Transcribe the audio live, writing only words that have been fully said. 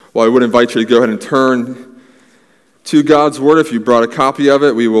Well, I would invite you to go ahead and turn to God's Word. If you brought a copy of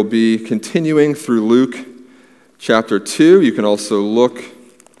it, we will be continuing through Luke chapter 2. You can also look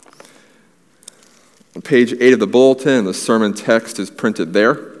on page 8 of the bulletin. The sermon text is printed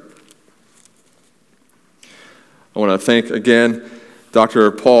there. I want to thank again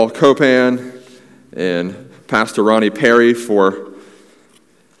Dr. Paul Copan and Pastor Ronnie Perry for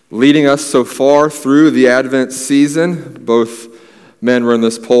leading us so far through the Advent season. Both men were in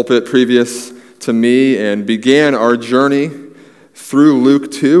this pulpit previous to me and began our journey through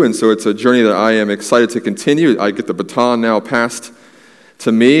Luke 2, and so it's a journey that I am excited to continue. I get the baton now passed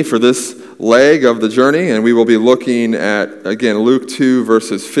to me for this leg of the journey, and we will be looking at, again, Luke 2,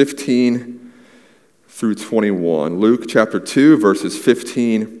 verses 15 through 21. Luke chapter 2, verses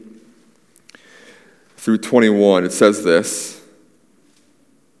 15 through 21. It says this: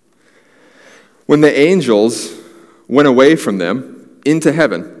 When the angels went away from them into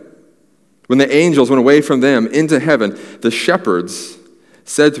heaven, the shepherds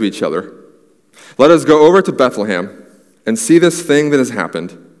said to each other, "Let us go over to Bethlehem and see this thing that has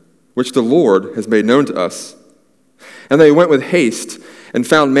happened, which the Lord has made known to us." And they went with haste and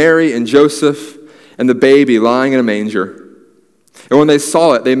found Mary and Joseph and the baby lying in a manger. And when they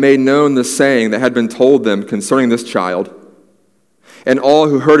saw it, they made known the saying that had been told them concerning this child. And all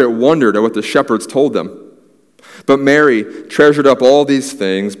who heard it wondered at what the shepherds told them. But Mary treasured up all these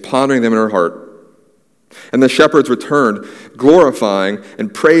things, pondering them in her heart. And the shepherds returned, glorifying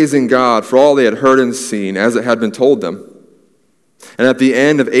and praising God for all they had heard and seen, as it had been told them. And at the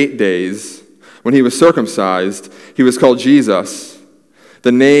end of 8 days, when he was circumcised, he was called Jesus,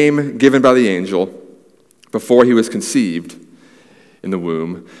 the name given by the angel, before he was conceived in the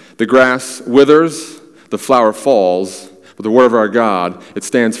womb. The grass withers, the flower falls, but the word of our God, it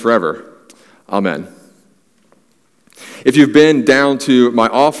stands forever. Amen. If you've been down to my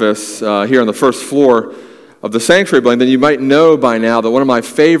office here on the first floor of the sanctuary building, then you might know by now that one of my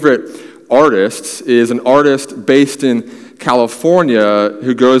favorite artists is an artist based in California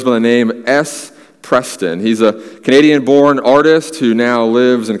who goes by the name S. Preston. He's a Canadian-born artist who now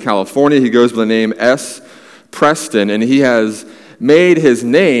lives in California. He goes by the name S. Preston, and he has made his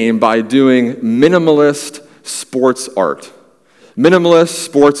name by doing minimalist sports art. Minimalist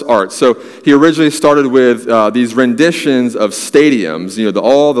sports art. So he originally started with these renditions of stadiums,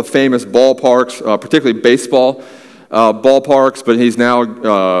 all the famous ballparks, particularly baseball ballparks, but he's now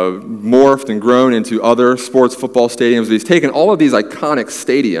morphed and grown into other sports football stadiums. He's taken all of these iconic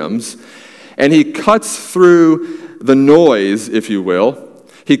stadiums, and he cuts through the noise, if you will.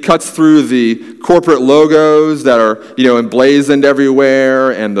 He cuts through the corporate logos that are, emblazoned everywhere,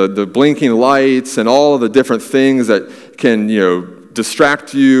 and the blinking lights, and all of the different things that can,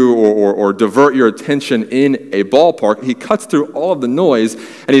 distract you or divert your attention in a ballpark. He cuts through all of the noise,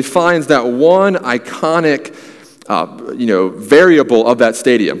 and he finds that one iconic, variable of that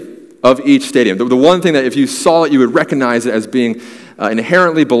stadium, of each stadium. The one thing that if you saw it, you would recognize it as being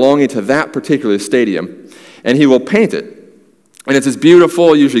inherently belonging to that particular stadium, and he will paint it. And it's this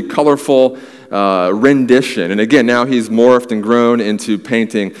beautiful, usually colorful rendition. And again, now he's morphed and grown into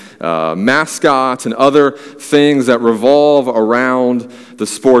painting mascots and other things that revolve around the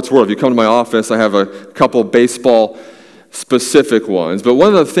sports world. If you come to my office, I have a couple baseball-specific ones. But one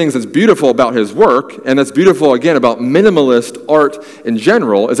of the things that's beautiful about his work, and that's beautiful, again, about minimalist art in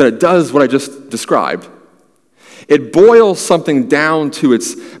general, is that it does what I just described. It boils something down to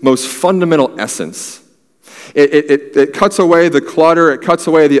its most fundamental essence. It cuts away the clutter, it cuts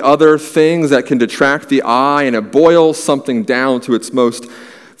away the other things that can detract the eye, and it boils something down to its most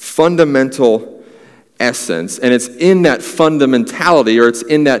fundamental essence. And it's in that fundamentality, or it's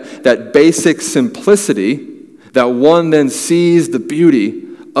in that basic simplicity, that one then sees the beauty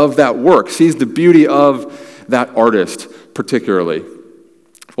of that work, sees the beauty of that artist particularly.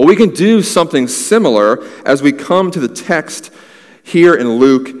 Well, we can do something similar as we come to the text here in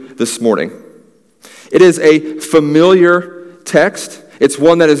Luke this morning. It is a familiar text. It's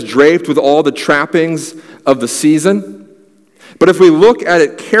one that is draped with all the trappings of the season. But if we look at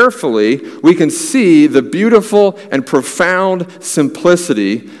it carefully, we can see the beautiful and profound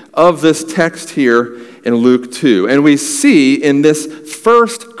simplicity of this text here in Luke 2. And we see in this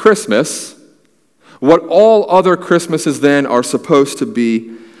first Christmas what all other Christmases then are supposed to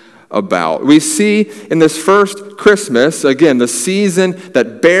be about. We see in this first Christmas, again, the season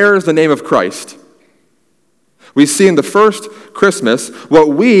that bears the name of Christ. We see in the first Christmas what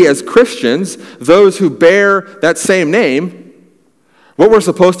we as Christians, those who bear that same name, what we're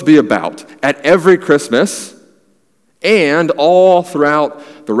supposed to be about at every Christmas and all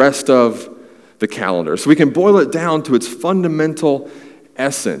throughout the rest of the calendar. So we can boil it down to its fundamental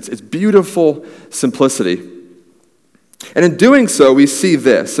essence, its beautiful simplicity. And in doing so, we see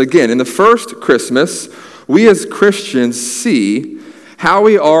this. Again, in the first Christmas, we as Christians see how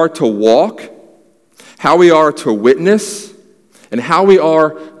we are to walk, how we are to witness, and how we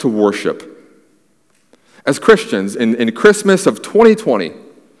are to worship. As Christians, in Christmas of 2020,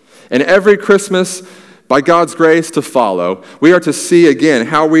 and every Christmas, by God's grace to follow, we are to see again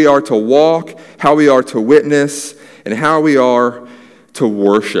how we are to walk, how we are to witness, and how we are to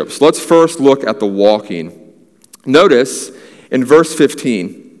worship. So let's first look at the walking. Notice in verse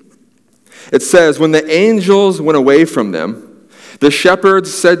 15, it says, "When the angels went away from them, the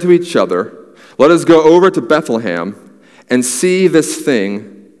shepherds said to each other, 'Let us go over to Bethlehem and see this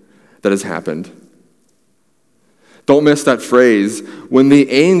thing that has happened.'" Don't miss that phrase, "when the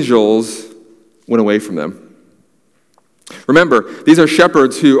angels went away from them." Remember, these are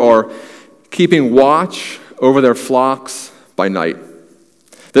shepherds who are keeping watch over their flocks by night.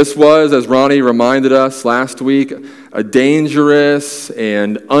 This was, as Ronnie reminded us last week, a dangerous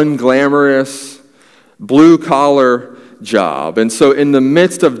and unglamorous blue-collar job. And so in the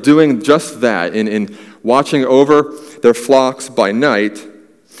midst of doing just that, in watching over their flocks by night,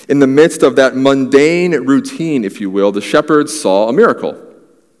 in the midst of that mundane routine, if you will, the shepherds saw a miracle.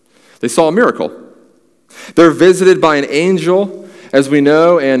 They saw a miracle. They're visited by an angel, as we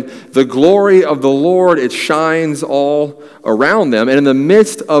know, and the glory of the Lord, it shines all around them. And in the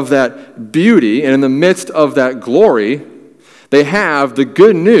midst of that beauty and in the midst of that glory, they have the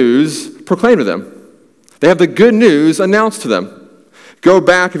good news proclaimed to them. They have the good news announced to them. Go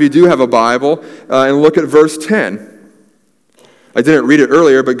back, if you do have a Bible, and look at verse 10. I didn't read it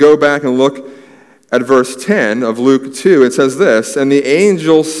earlier, but go back and look at verse 10 of Luke 2. It says this, "And the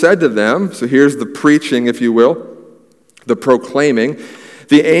angel said to them," so here's the preaching, if you will, the proclaiming.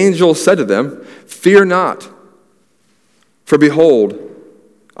 "The angel said to them, 'Fear not, for behold,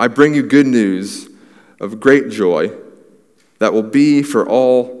 I bring you good news of great joy that will be for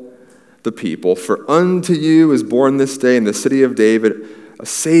all the people. For unto you is born this day in the city of David a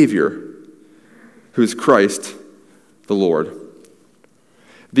Savior, who is Christ the Lord.'"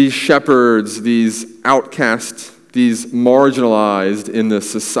 These shepherds, these outcasts, these marginalized in the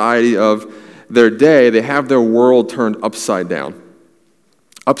society of their day, they have their world turned upside down.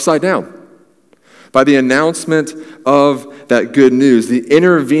 Upside down. By the announcement of that good news, the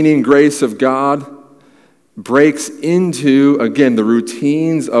intervening grace of God breaks into, again, the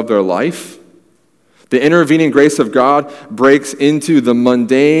routines of their life. The intervening grace of God breaks into the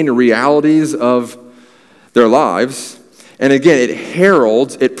mundane realities of their lives. And again, it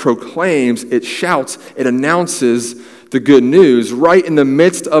heralds, it proclaims, it shouts, it announces the good news right in the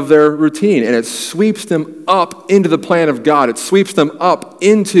midst of their routine. And it sweeps them up into the plan of God. It sweeps them up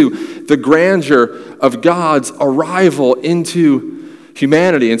into the grandeur of God's arrival into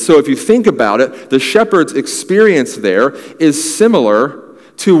humanity. And so if you think about it, the shepherds' experience there is similar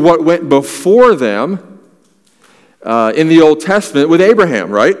to what went before them in the Old Testament with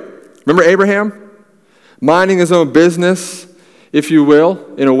Abraham, right? Remember Abraham? Minding his own business, if you will,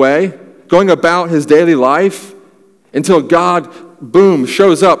 in a way, going about his daily life until God, boom,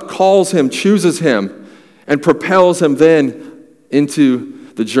 shows up, calls him, chooses him, and propels him then into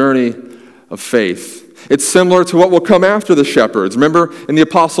the journey of faith. It's similar to what will come after the shepherds. Remember in the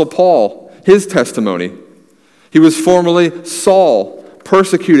Apostle Paul, his testimony. He was formerly Saul,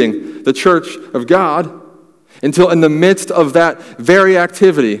 persecuting the church of God, until in the midst of that very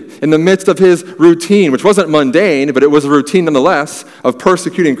activity, in the midst of his routine, which wasn't mundane, but it was a routine nonetheless, of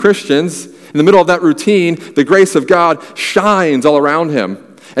persecuting Christians, in the middle of that routine, the grace of God shines all around him,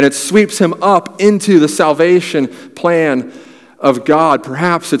 and it sweeps him up into the salvation plan of God.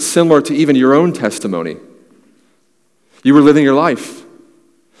 Perhaps it's similar to even your own testimony. You were living your life.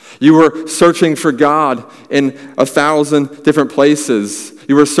 You were searching for God in 1,000 different places.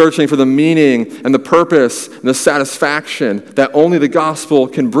 You were searching for the meaning and the purpose and the satisfaction that only the gospel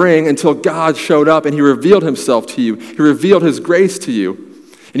can bring until God showed up and he revealed himself to you. He revealed his grace to you,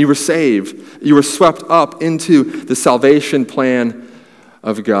 and you were saved. You were swept up into the salvation plan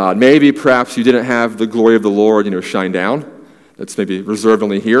of God. Maybe perhaps you didn't have the glory of the Lord, shine down. That's maybe reserved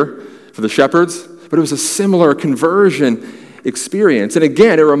only here for the shepherds. But it was a similar conversion experience. And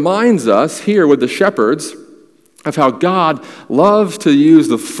again, it reminds us here with the shepherds of how God loves to use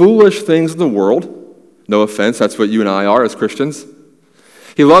the foolish things of the world. No offense, that's what you and I are as Christians.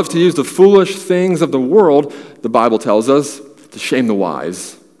 He loves to use the foolish things of the world, the Bible tells us, to shame the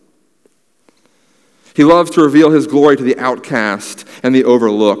wise. He loves to reveal his glory to the outcast and the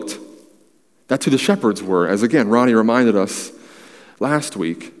overlooked. That's who the shepherds were, as again, Ronnie reminded us last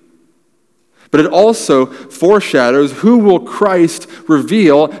week. But it also foreshadows who will Christ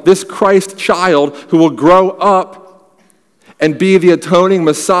reveal, this Christ child who will grow up and be the atoning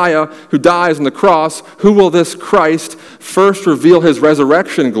Messiah who dies on the cross. Who will this Christ first reveal his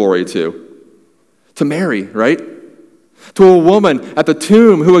resurrection glory to? To Mary, right? To a woman at the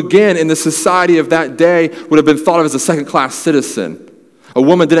tomb who, again, in the society of that day would have been thought of as a second-class citizen. A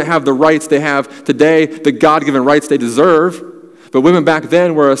woman didn't have the rights they have today, the God-given rights they deserve. But women back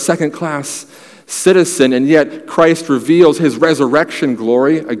then were a second-class citizen, and yet Christ reveals his resurrection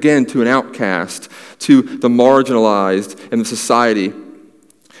glory, again, to an outcast, to the marginalized in the society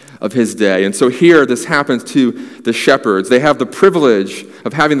of his day. And so here, this happens to the shepherds. They have the privilege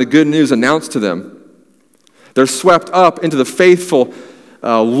of having the good news announced to them. They're swept up into the faithful,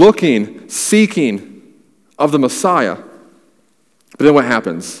 looking, seeking of the Messiah. But then what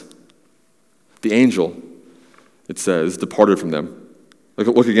happens? The angel, it says, departed from them.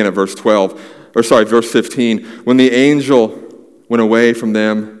 Look again at verse 15. When the angel went away from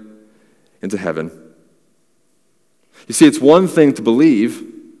them into heaven. You see, it's one thing to believe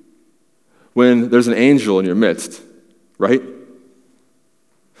when there's an angel in your midst, right?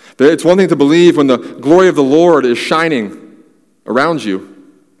 It's one thing to believe when the glory of the Lord is shining around you.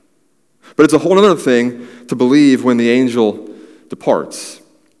 But it's a whole other thing to believe when the angel departs.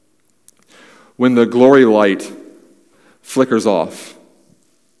 When the glory light flickers off.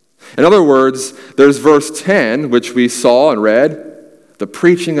 In other words, there's verse 10, which we saw and read, the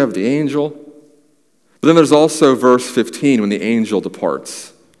preaching of the angel. But then there's also verse 15, when the angel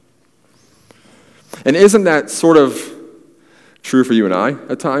departs. And isn't that sort of true for you and I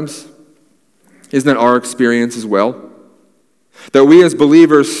at times? Isn't that our experience as well? That we as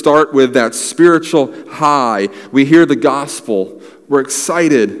believers start with that spiritual high. We hear the gospel. We're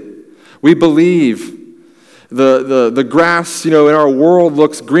excited. We believe. The grass, in our world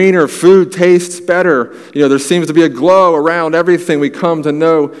looks greener. Food tastes better. There seems to be a glow around everything. We come to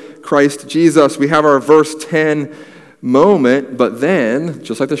know Christ Jesus. We have our verse 10 moment, but then,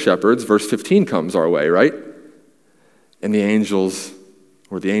 just like the shepherds, verse 15 comes our way, right? And the angel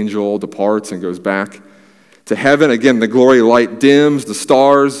departs and goes back to heaven. Again, the glory light dims, the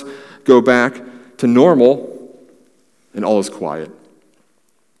stars go back to normal, and all is quiet.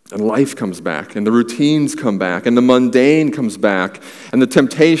 And life comes back, and the routines come back, and the mundane comes back, and the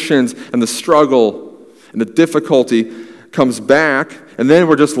temptations and the struggle and the difficulty comes back, and then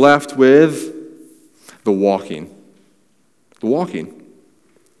we're just left with the walking. The walking.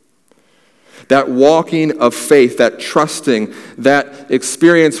 That walking of faith, that trusting, that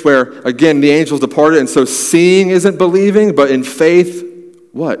experience where, again, the angels departed, and so seeing isn't believing, but in faith,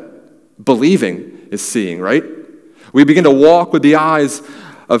 what? Believing is seeing, right? We begin to walk with the eyes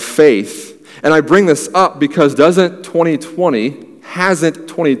of faith. And I bring this up because hasn't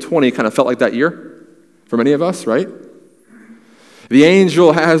 2020 kind of felt like that year for many of us, right? The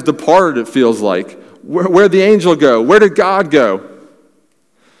angel has departed, it feels like. Where'd the angel go? Where did God go?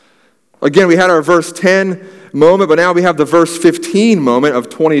 Again, we had our verse 10 moment, but now we have the verse 15 moment of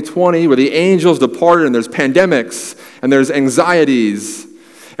 2020 where the angels departed and there's pandemics and there's anxieties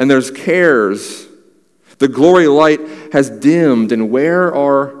and there's cares. The glory light has dimmed, and where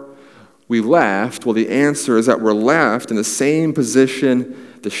are we left? Well, the answer is that we're left in the same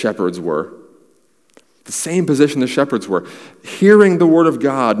position the shepherds were. The same position the shepherds were, hearing the word of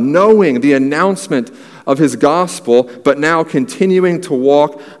God, knowing the announcement of his gospel, but now continuing to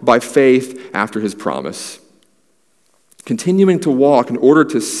walk by faith after his promise. Continuing to walk in order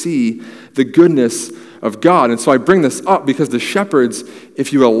to see the goodness of God. And so I bring this up because the shepherds,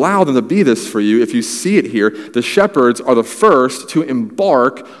 if you allow them to be this for you, if you see it here, the shepherds are the first to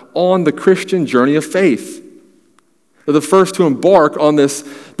embark on the Christian journey of faith. They're the first to embark on this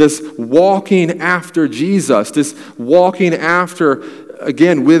walking after Jesus, this walking after,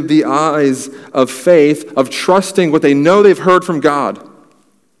 again, with the eyes of faith, of trusting what they know they've heard from God.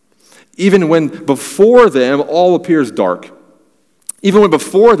 Even when before them all appears dark. Even when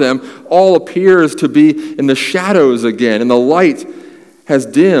before them all appears to be in the shadows again, and the light has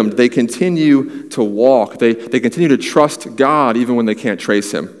dimmed, they continue to walk. They continue to trust God even when they can't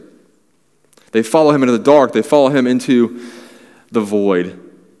trace him. They follow him into the dark. They follow him into the void.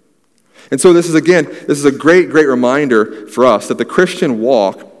 And so this is a great, great reminder for us that the Christian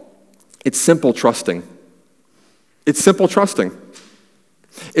walk, it's simple trusting. It's simple trusting.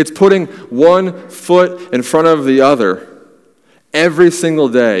 It's putting one foot in front of the other every single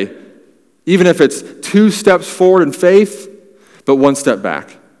day, even if it's 2 steps forward in faith, but 1 step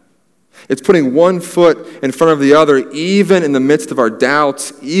back. It's putting 1 foot in front of the other, even in the midst of our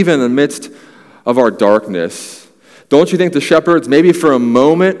doubts, even in the midst of our darkness. Don't you think the shepherds, maybe for a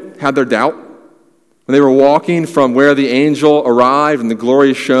moment, had their doubt? When they were walking from where the angel arrived and the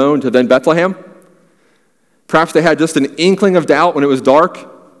glory shone to then Bethlehem? Perhaps they had just an inkling of doubt when it was dark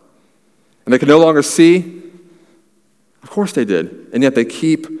and they could no longer see. Of course they did. And yet they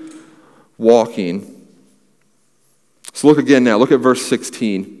keep walking. So look again now. Look at verse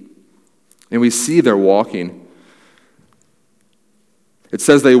 16. And we see they're walking. It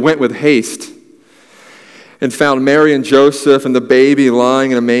says they went with haste and found Mary and Joseph and the baby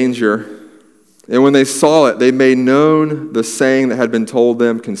lying in a manger. And when they saw it, they made known the saying that had been told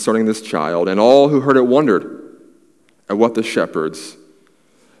them concerning this child. And all who heard it wondered at what the shepherds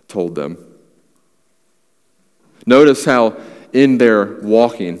told them. Notice how in their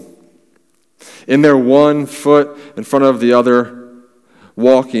walking, in their one foot in front of the other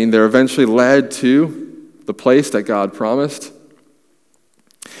walking, they're eventually led to the place that God promised.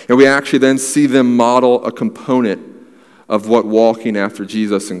 And we actually then see them model a component of what walking after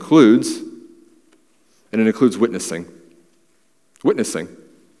Jesus includes, and it includes witnessing. Witnessing.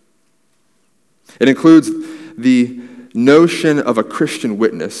 It includes the notion of a Christian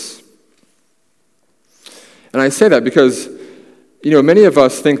witness. And I say that because, many of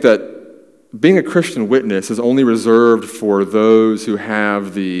us think that being a Christian witness is only reserved for those who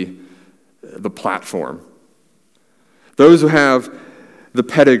have the platform. Those who have the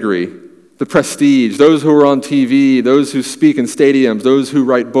pedigree, the prestige, those who are on TV, those who speak in stadiums, those who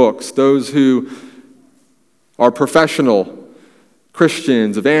write books, those who are professional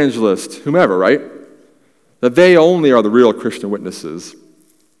Christians, evangelists, whomever, right? That they only are the real Christian witnesses.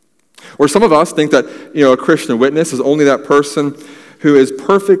 Or some of us think that, a Christian witness is only that person who is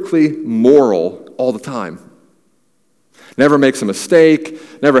perfectly moral all the time. Never makes a mistake,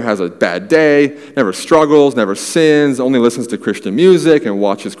 never has a bad day, never struggles, never sins, only listens to Christian music and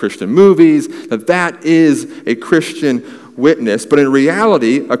watches Christian movies. That is a Christian witness. But in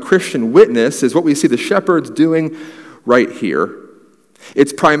reality, a Christian witness is what we see the shepherds doing right here.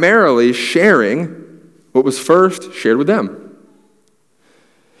 It's primarily sharing what was first shared with them.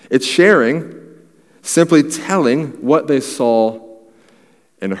 It's sharing, simply telling what they saw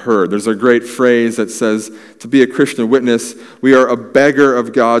and heard. There's a great phrase that says, to be a Christian witness, we are a beggar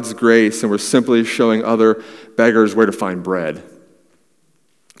of God's grace, and we're simply showing other beggars where to find bread.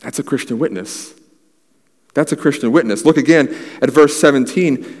 That's a Christian witness. That's a Christian witness. Look again at verse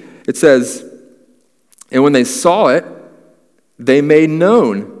 17. It says, and when they saw it, they made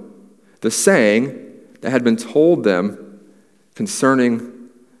known the saying that had been told them concerning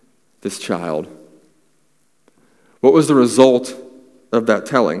this child. What was the result of that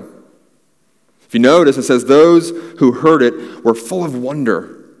telling? If you notice, it says those who heard it were full of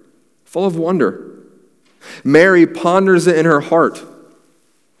wonder. Full of wonder. Mary ponders it in her heart.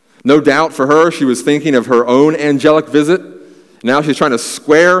 No doubt for her, she was thinking of her own angelic visit. Now she's trying to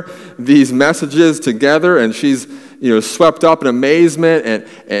square these messages together, and she's swept up in amazement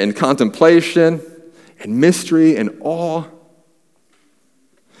and contemplation and mystery and awe.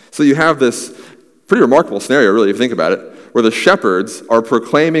 So you have this pretty remarkable scenario, really, if you think about it, where the shepherds are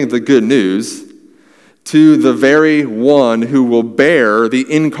proclaiming the good news to the very one who will bear the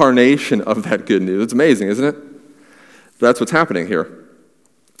incarnation of that good news. It's amazing, isn't it? That's what's happening here.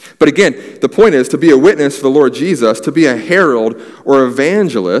 But again, the point is to be a witness for the Lord Jesus, to be a herald or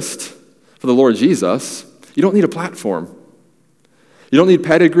evangelist for the Lord Jesus, you don't need a platform. You don't need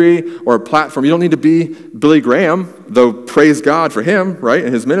pedigree or a platform. You don't need to be Billy Graham, though praise God for him, right,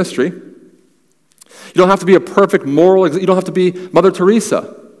 in his ministry. You don't have to be a perfect moral, you don't have to be Mother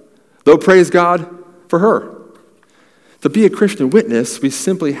Teresa, though praise God for her. To be a Christian witness, we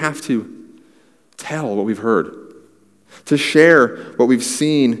simply have to tell what we've heard, to share what we've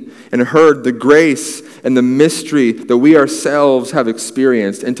seen and heard, the grace and the mystery that we ourselves have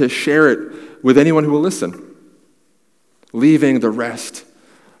experienced, and to share it with anyone who will listen, leaving the rest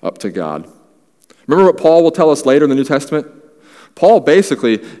up to God. Remember what Paul will tell us later in the New Testament? Paul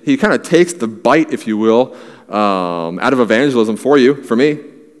basically, he kind of takes the bite, if you will, out of evangelism for you, for me.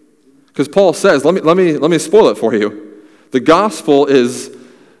 Because Paul says, let me spoil it for you. The gospel is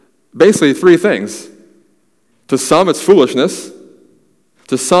basically three things. To some, it's foolishness.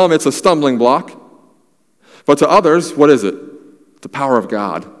 To some, it's a stumbling block. But to others, what is it? The power of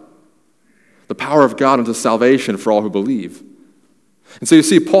God. The power of God unto salvation for all who believe. And so you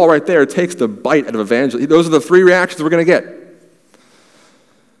see, Paul right there takes the bite out of evangelism. Those are the three reactions we're going to get.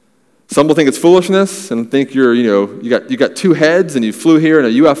 Some will think it's foolishness and think you got two heads and you flew here in a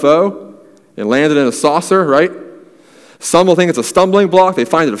UFO and landed in a saucer, right? Some will think it's a stumbling block. They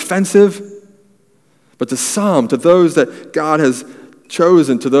find it offensive. But to some, to those that God has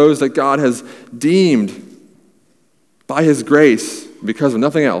chosen, to those that God has deemed by his grace because of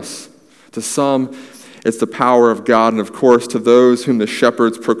nothing else, to some, It's the power of God. And of course, to those whom the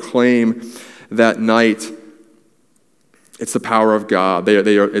shepherds proclaim that night, it's the power of God.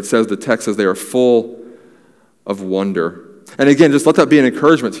 It says, the text says, they are full of wonder. And again, just let that be an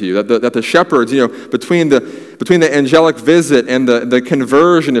encouragement to you, that the shepherds, between the angelic visit and the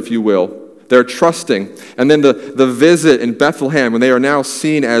conversion, if you will, they're trusting. And then the visit in Bethlehem, when they are now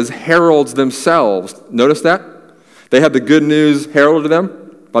seen as heralds themselves. Notice that? They had the good news heralded to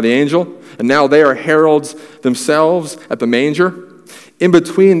them by the angel, and now they are heralds themselves at the manger. In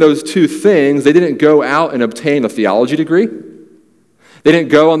between those two things, they didn't go out and obtain a theology degree. They didn't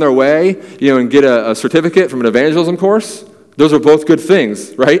go on their way, and get a certificate from an evangelism course. Those are both good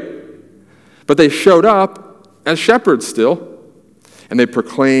things, right? But they showed up as shepherds still, and they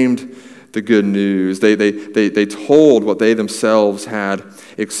proclaimed the good news. They told what they themselves had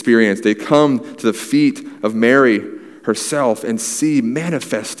experienced. They come to the feet of Mary herself and see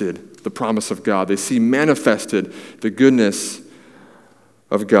manifested the promise of God. They see manifested the goodness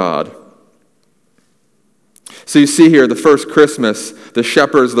of God. So you see here, the first Christmas, the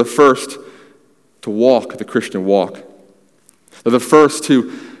shepherds, the first to walk the Christian walk. They're the first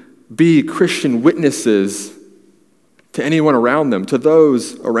to be Christian witnesses to anyone around them, to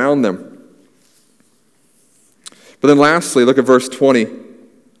those around them. But then lastly, look at verse 20.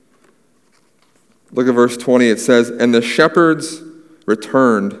 Look at verse 20. It says, "And the shepherds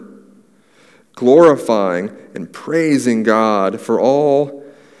returned, glorifying and praising God for all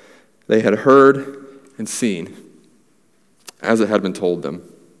they had heard and seen, as it had been told them."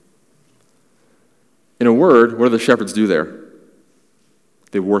 In a word, what did the shepherds do there?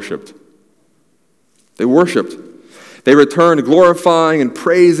 They worshiped. They worshiped. They returned glorifying and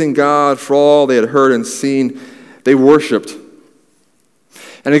praising God for all they had heard and seen. They worshiped.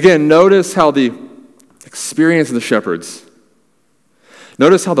 And again, notice how the experience of the shepherds,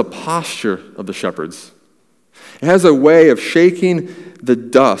 notice how the posture of the shepherds, it has a way of shaking the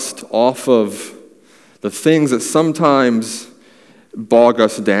dust off of the things that sometimes bog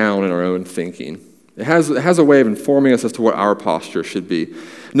us down in our own thinking. It has a way of informing us as to what our posture should be.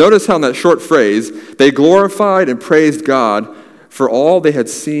 Notice how in that short phrase, they glorified and praised God for all they had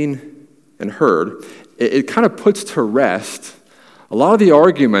seen and heard. It kind of puts to rest a lot of the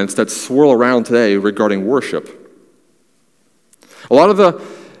arguments that swirl around today regarding worship. A lot of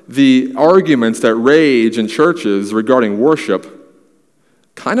the arguments that rage in churches regarding worship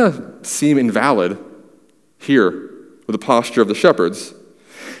kind of seem invalid here with the posture of the shepherds.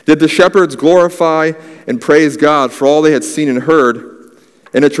 Did the shepherds glorify and praise God for all they had seen and heard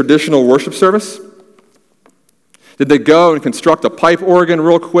in a traditional worship service? Did they go and construct a pipe organ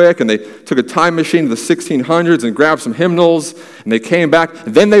real quick, and they took a time machine to the 1600s and grabbed some hymnals, and they came back,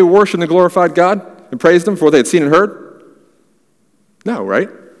 and then they worshiped and glorified God and praised Him for what they had seen and heard? No, right?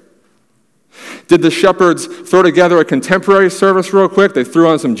 Did the shepherds throw together a contemporary service real quick? They threw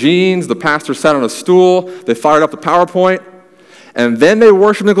on some jeans, the pastor sat on a stool, they fired up the PowerPoint, and then they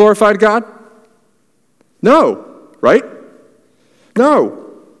worshiped and glorified God? No, right? No.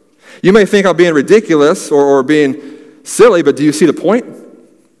 You may think I'm being ridiculous or being silly, but do you see the point?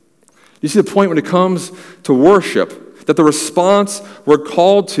 Do you see the point when it comes to worship? That the response we're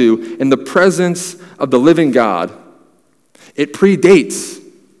called to in the presence of the living God, it predates.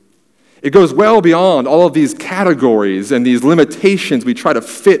 It goes well beyond all of these categories and these limitations we try to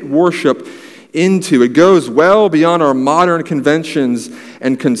fit worship into. It goes well beyond our modern conventions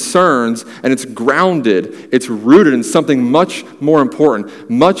and concerns, and it's grounded, it's rooted in something much more important,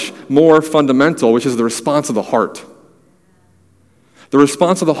 much more fundamental, which is the response of the heart. The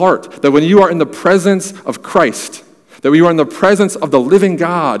response of the heart, that when you are in the presence of Christ, that when you are in the presence of the living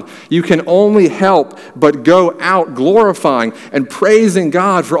God, you can only help but go out glorifying and praising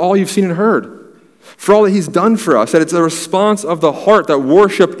God for all you've seen and heard, for all that He's done for us, that it's a response of the heart, that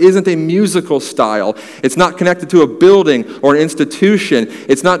worship isn't a musical style. It's not connected to a building or an institution.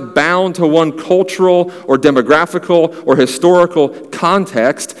 It's not bound to one cultural or demographical or historical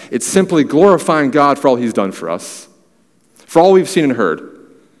context. It's simply glorifying God for all He's done for us, for all we've seen and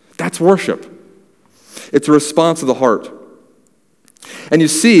heard. That's worship. It's a response of the heart. And you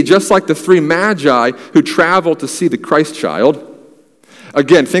see, just like the three magi who traveled to see the Christ child,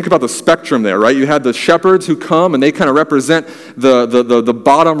 again, think about the spectrum there, right? You had the shepherds who come, and they kind of represent the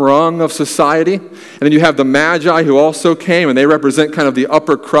bottom rung of society. And then you have the magi who also came, and they represent kind of the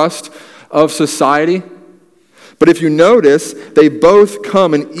upper crust of society. But if you notice, they both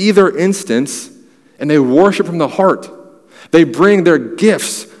come in either instance, and they worship from the heart. They bring their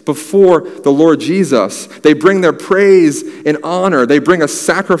gifts before the Lord Jesus. They bring their praise and honor. They bring a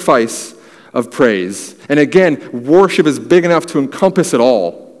sacrifice of praise. And again, worship is big enough to encompass it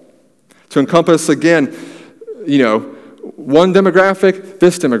all, to encompass, again, one demographic,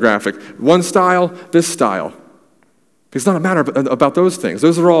 this demographic, one style, this style. It's not a matter about those things.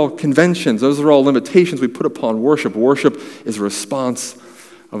 Those are all conventions. Those are all limitations we put upon worship. Worship is a response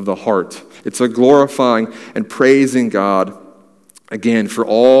of the heart. It's a glorifying and praising God, again, for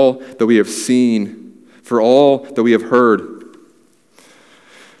all that we have seen, for all that we have heard,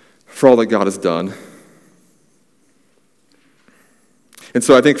 for all that God has done. And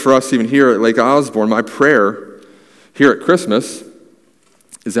so I think for us even here at Lake Osborne, my prayer here at Christmas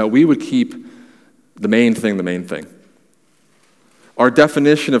is that we would keep the main thing the main thing. Our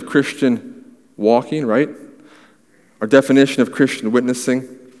definition of Christian walking, right? Our definition of Christian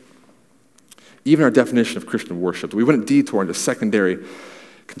witnessing, even our definition of Christian worship. We wouldn't detour into secondary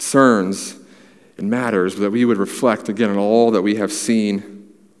concerns and matters, but that we would reflect again on all that we have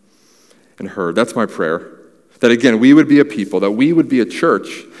seen and heard. That's my prayer. That again, we would be a people, that we would be a church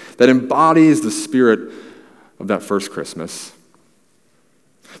that embodies the spirit of that first Christmas.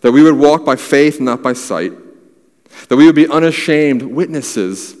 That we would walk by faith and not by sight. That we would be unashamed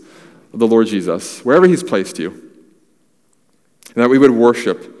witnesses of the Lord Jesus, wherever he's placed you. And that we would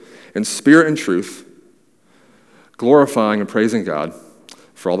worship in spirit and truth, glorifying and praising God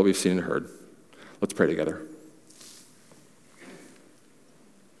for all that we've seen and heard. Let's pray together.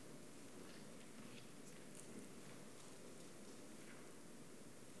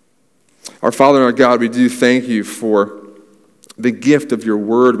 Our Father and our God, we do thank you for the gift of your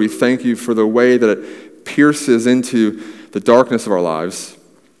word. We thank you for the way that it pierces into the darkness of our lives.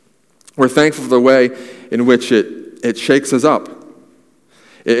 We're thankful for the way in which it shakes us up.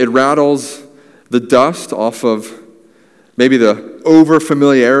 It rattles the dust off of maybe the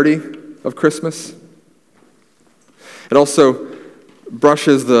over-familiarity of Christmas. It also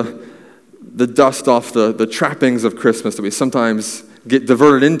brushes the dust off the trappings of Christmas that we sometimes get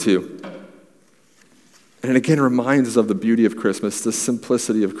diverted into. And it again reminds us of the beauty of Christmas, the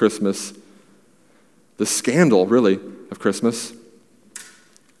simplicity of Christmas, the scandal, really, of Christmas.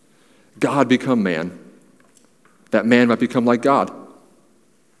 God become man, that man might become like God.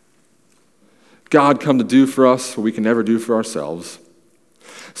 God come to do for us what we can never do for ourselves.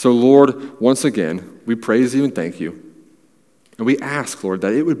 So, Lord, once again, we praise you and thank you. And we ask, Lord,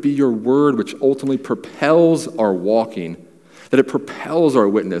 that it would be your word which ultimately propels our walking, that it propels our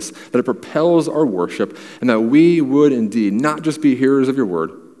witness, that it propels our worship, and that we would indeed not just be hearers of your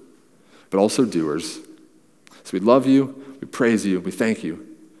word, but also doers. So we love you, we praise you, we thank you.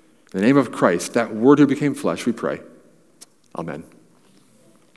 In the name of Christ, that word who became flesh, we pray. Amen.